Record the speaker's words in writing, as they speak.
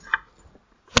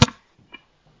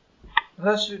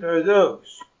Blessed are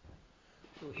those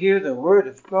who hear the word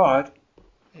of God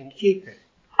and keep it.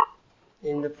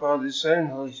 In the Father, Son, and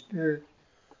Holy Spirit.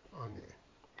 Amen.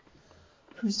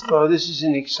 First of all, this is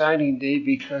an exciting day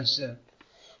because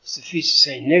it's the feast of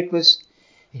St. Nicholas,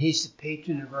 and he's the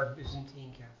patron of our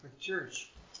Byzantine Catholic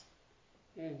Church.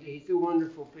 And he's a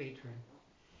wonderful patron.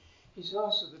 He's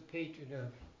also the patron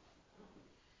of,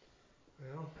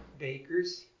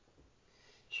 bakers,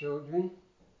 children,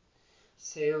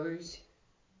 sailors,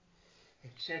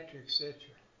 etc., etc.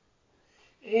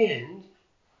 And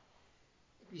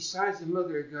besides the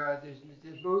Mother of God, there's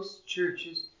most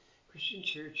churches, Christian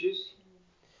churches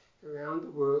around the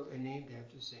world are named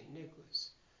after St.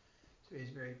 Nicholas. So he's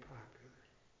very popular.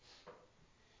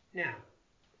 Now,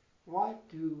 what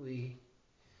do we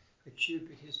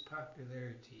attribute his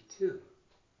popularity to?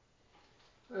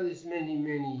 Well, there's many,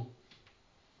 many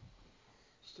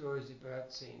stories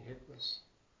about St. Nicholas.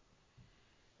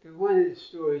 But one of the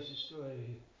stories is a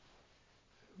story,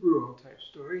 a rural type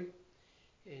story,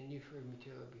 and you've heard me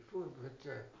tell it before, but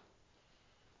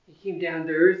he came down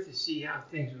to earth to see how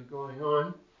things were going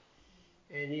on,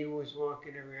 and he was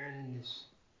walking around, and this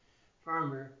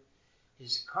farmer,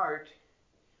 his cart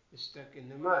was stuck in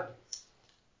the mud.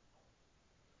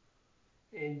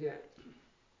 And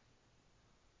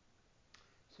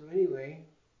so anyway,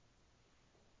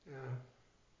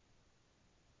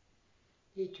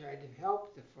 he tried to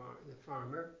help the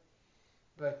farmer,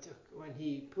 but when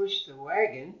he pushed the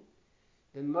wagon,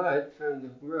 the mud from the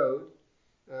road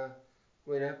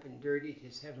went up and dirtied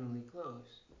his heavenly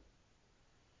clothes.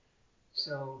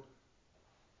 So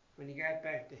when he got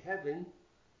back to heaven,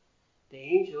 the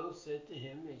angel said to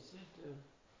him, and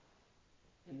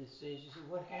the angel said,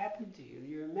 "What happened to you?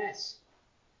 You're a mess."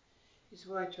 He said,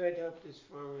 "Well, I tried to help this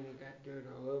farmer and it got dirt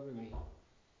all over me."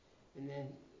 And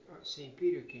then St.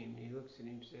 Peter came and he looks at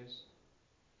him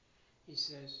and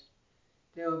says,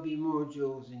 "There will be more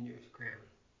jewels in your crown."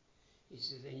 He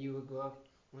says, "and you will go up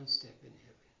one step in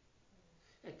heaven."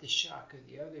 At the shock of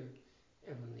the other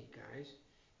heavenly guys,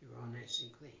 you're all nice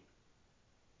and clean.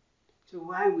 So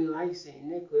why we like St.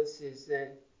 Nicholas is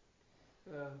that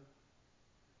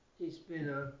he's been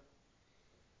a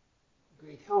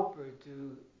great helper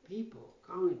to people,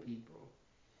 common people,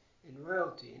 and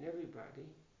royalty, and everybody.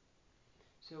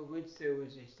 So once there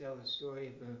was tell a story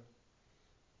of a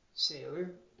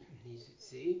sailor, he's at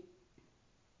sea,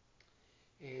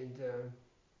 and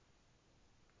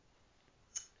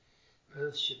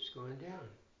the ship's going down.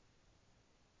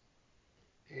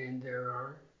 And there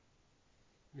are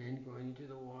men going into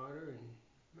the water, and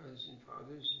mothers and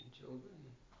fathers and children,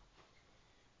 and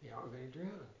they're all going to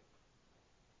drown.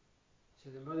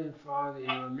 So the mother and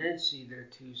father, men see their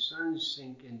two sons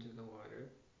sink into the water.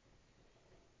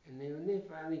 And when they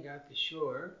finally got to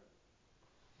shore,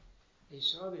 they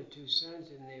saw their two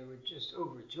sons and they were just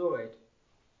overjoyed.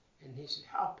 And he said,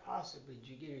 "How possibly did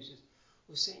you get here?" He says,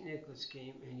 "Well, St. Nicholas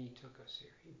came and he took us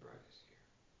here. He brought us here."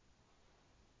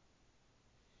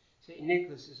 St.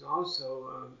 Nicholas is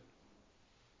also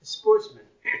a sportsman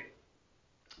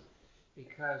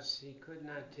because he could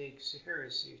not take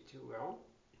heresy too well,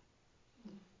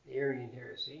 the Arian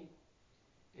heresy.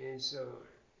 And so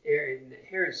the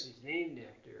heresy is named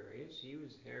after Arius. He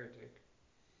was a heretic.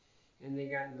 And they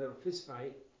got in a little fist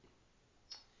fight.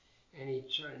 And he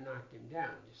tried to knock him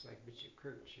down, just like Bishop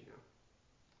Crouch,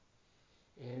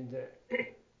 And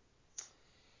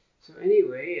so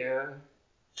anyway,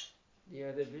 the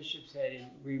other bishops had him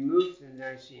removed from the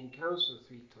Nicene Council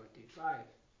 325.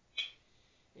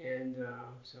 And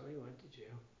so he went to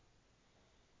jail.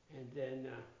 And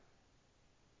then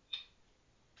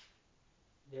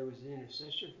there was an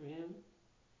intercession for him.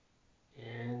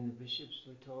 And the bishops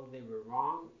were told they were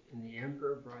wrong, and the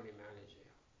emperor brought him out of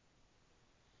jail.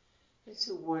 It's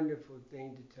a wonderful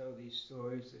thing to tell these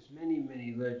stories. There's many,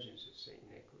 many legends of St.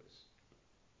 Nicholas.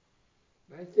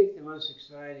 But I think the most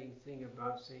exciting thing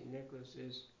about St. Nicholas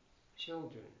is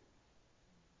children.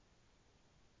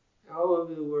 All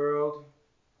over the world,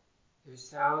 there's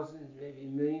thousands, maybe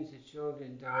millions of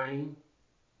children dying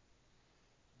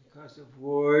because of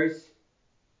wars,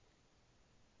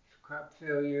 crop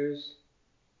failures,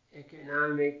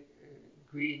 economic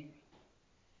greed.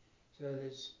 So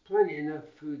there's plenty enough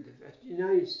food. The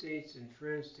United States and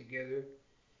France together,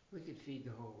 we could feed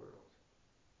the whole world.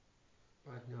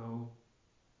 But no,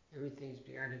 everything's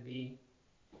got to be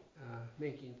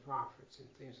making profits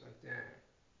and things like that.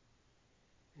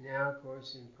 Now, of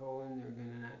course, in Poland, they're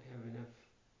going to not have enough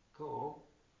coal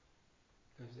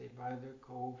because they buy their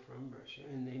coal from Russia,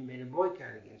 and they made a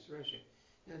boycott against Russia.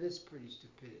 Now, that's pretty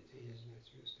stupidity, isn't it?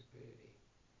 It's real stupidity.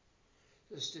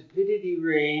 So stupidity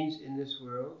reigns in this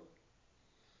world.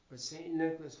 But St.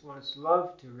 Nicholas wants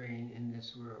love to reign in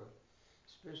this world,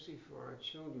 especially for our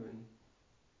children.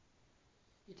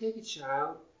 You take a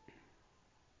child,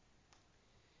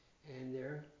 and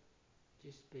they're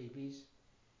just babies,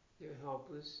 they're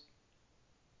helpless,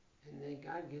 and then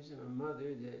God gives them a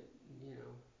mother that,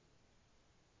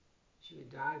 she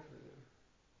would die for them.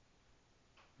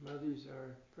 Mothers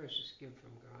are a precious gift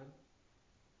from God.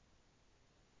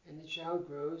 And the child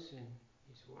grows, and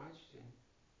he's watched, and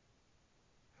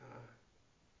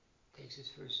takes his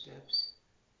first steps,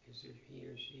 he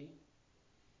or she,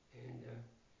 and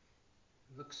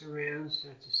looks around,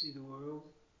 starts to see the world,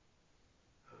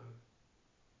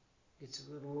 gets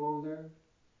a little older,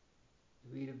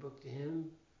 you read a book to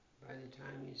him. By the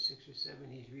time he's 6 or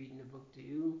 7, he's reading a book to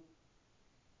you.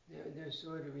 They're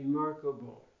sort of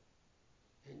remarkable,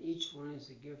 and each one is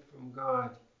a gift from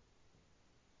God.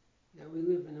 Now we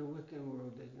live in a Wiccan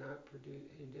world that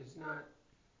does not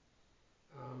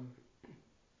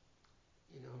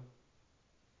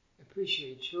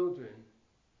appreciate children.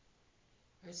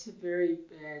 That's a very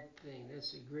bad thing.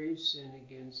 That's a grave sin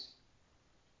against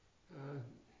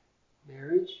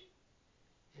marriage,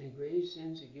 and grave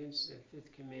sins against the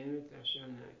 5th commandment, thou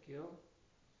shalt not kill.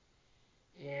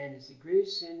 And it's a grave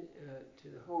sin to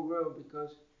the whole world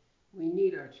because we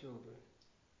need our children.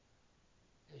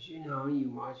 As you know, you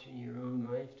watch in your own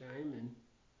lifetime, and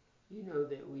you know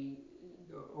that we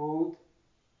grow old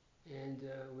and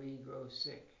we grow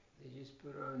sick. They just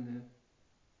put on the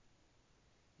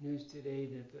news today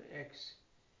that the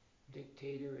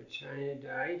ex-dictator of China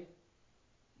died.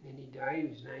 And he died, he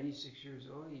was 96 years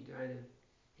old. He died of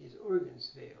his organs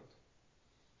failed.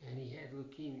 And he had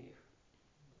leukemia.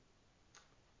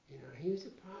 He was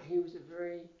a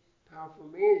very powerful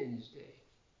man in his day.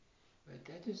 But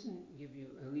that doesn't give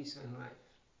you a lease on life.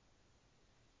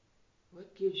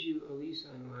 What gives you a lease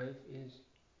on life is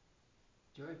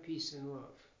joy, peace, and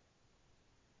love.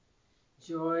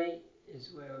 Joy is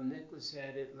well, Nicholas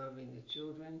had it, loving the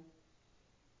children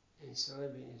and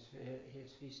celebrating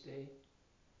his feast day.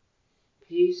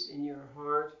 Peace in your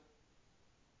heart,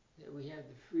 that we have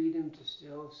the freedom to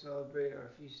still celebrate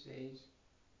our feast days.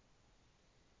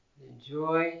 Then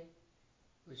joy,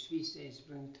 which feast days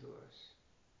bring to us.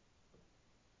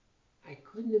 I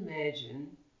couldn't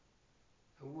imagine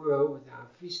a world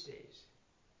without feast days.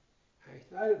 I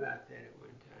thought about that at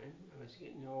one time. I was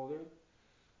getting older.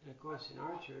 And of course, in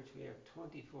our church, we have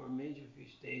 24 major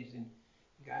feast days and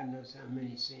God knows how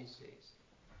many saints days.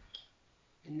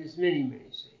 And there's many, many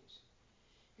saints.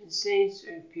 And saints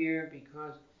appear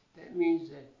because that means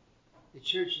that the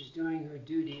church is doing her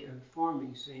duty of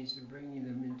forming saints and bringing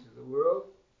them into the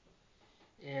world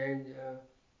and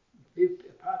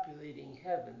populating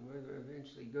heaven, where they're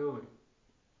eventually going.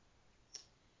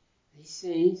 These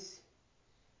saints,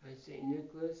 like St.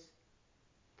 Nicholas,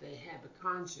 they have a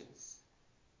conscience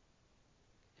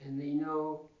and they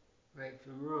know right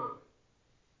from wrong.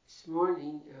 This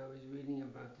morning I was reading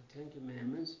about the 10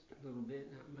 Commandments, a little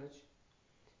bit, not much.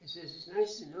 It says it's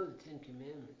nice to know the 10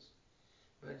 Commandments,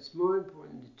 but it's more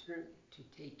important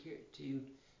to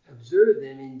observe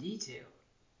them in detail.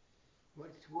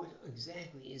 What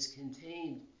exactly is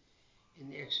contained in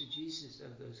the exegesis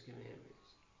of those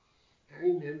commandments? I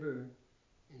remember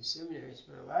in seminary I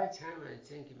spent a lot of time on the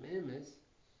 10 Commandments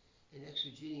and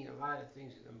exegeting a lot of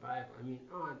things in the Bible. I mean,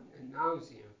 ad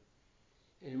nauseum.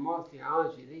 And in moral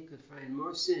theology, they could find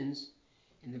more sins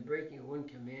in the breaking of one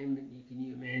commandment can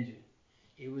you imagine.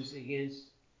 It was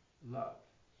against love.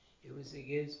 It was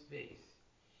against faith.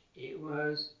 It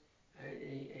was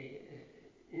a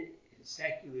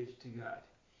sacrilege to God.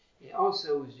 It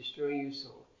also was destroying your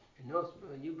soul. And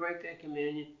when you break that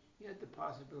commandment, you have the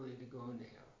possibility to go into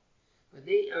hell. But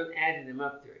they added them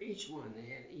up there. Each one, they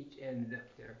had each added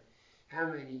up there. How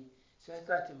many? So I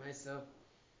thought to myself,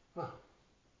 well,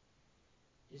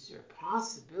 is there a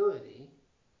possibility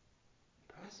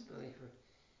for,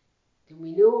 do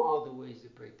we know all the ways to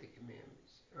break the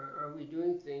commandments? Or are we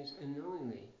doing things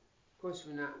unknowingly? Of course,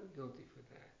 we're not guilty for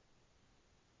that.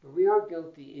 But we are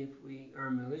guilty if we are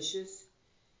malicious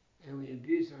and we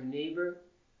abuse our neighbor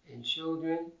and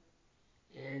children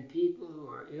and people who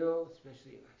are ill,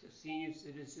 especially senior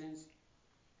citizens.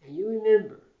 And you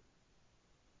remember,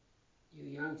 you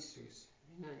youngsters,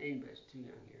 not anybody's too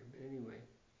young here, but anyway,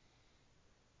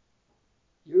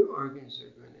 your organs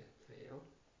are going to fail,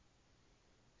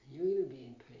 and you're going to be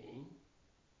in pain,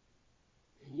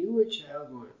 and you were a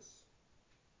child once.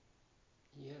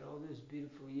 You had all those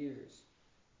beautiful years,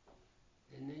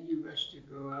 and then you rushed to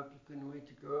grow up. You couldn't wait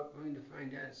to grow up, only to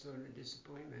find out it's sort of a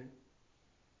disappointment.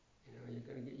 You're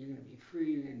going to be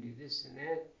free. You're going to do this and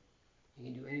that. You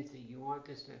can do anything you want.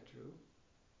 That's not true.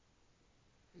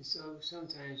 And so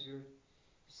sometimes you're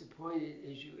disappointed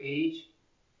as you age,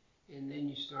 and then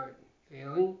you start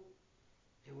failing.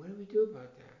 And what do we do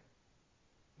about that?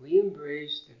 We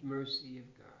embrace the mercy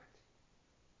of God.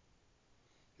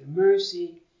 The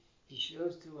mercy He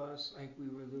shows to us like we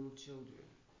were little children.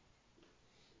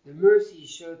 The mercy He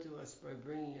showed to us by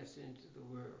bringing us into the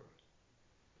world.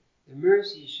 The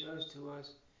mercy He shows to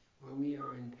us when we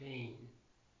are in pain.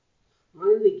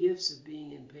 One of the gifts of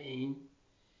being in pain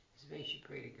is it makes you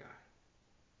pray to God.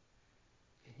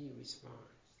 And He responds.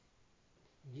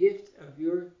 Gift of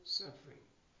your suffering,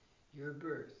 your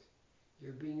birth,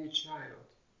 your being a child,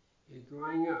 your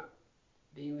growing up,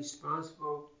 being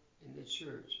responsible in the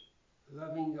church,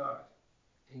 loving God,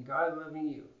 and God loving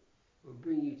you will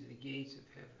bring you to the gates of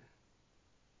heaven.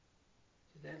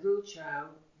 So that little child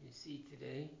you see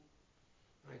today,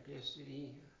 like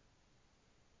yesterday,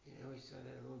 we saw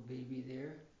that little baby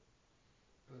there,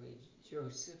 Brother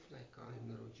Joseph, I call him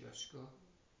little Joshko.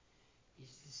 His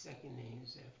second name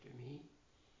is after me.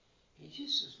 He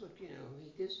just was looking,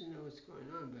 he doesn't know what's going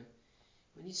on, but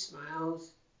when he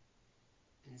smiles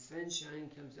and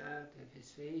sunshine comes out of his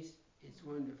face, it's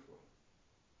wonderful.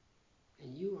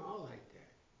 And you are all like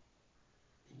that.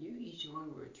 And you, each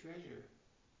one, were a treasure.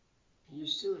 And you're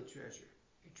still a treasure.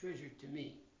 You're a treasure to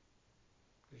me.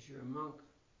 Because you're a monk.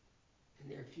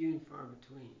 And they're few and far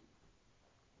between.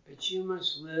 But you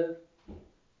must live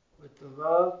with the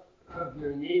love of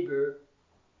your neighbor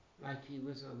like he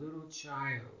was a little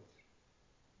child.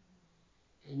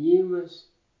 And you must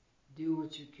do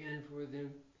what you can for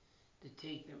them to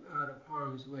take them out of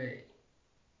harm's way.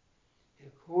 And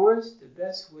of course, the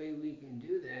best way we can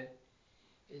do that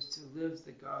is to live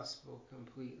the gospel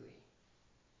completely.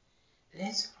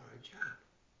 That's a hard job,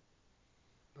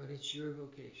 but it's your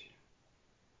vocation.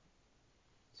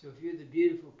 So if you're the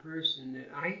beautiful person that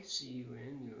I see you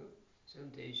in, some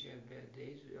days you have bad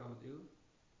days, we all do.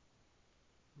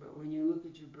 But when you look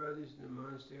at your brothers in the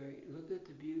monastery, look at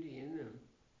the beauty in them.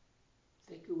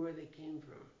 Think of where they came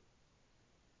from.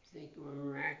 Think of how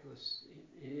miraculous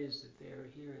it is that they are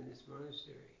here in this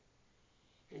monastery.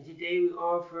 And today we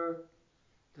offer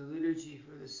the liturgy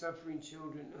for the suffering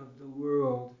children of the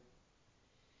world,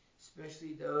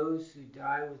 especially those who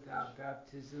die without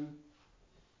baptism,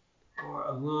 or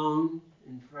alone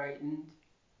and frightened,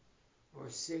 or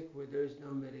sick where there's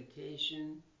no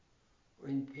medication, or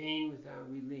in pain without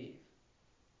relief.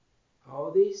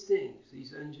 All these things,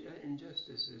 these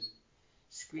injustices,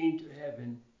 scream to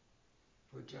heaven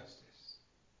for justice.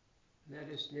 Let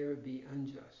us never be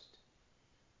unjust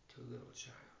to a little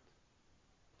child.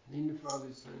 In the name of the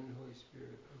Father, Son, and Holy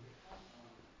Spirit. Amen.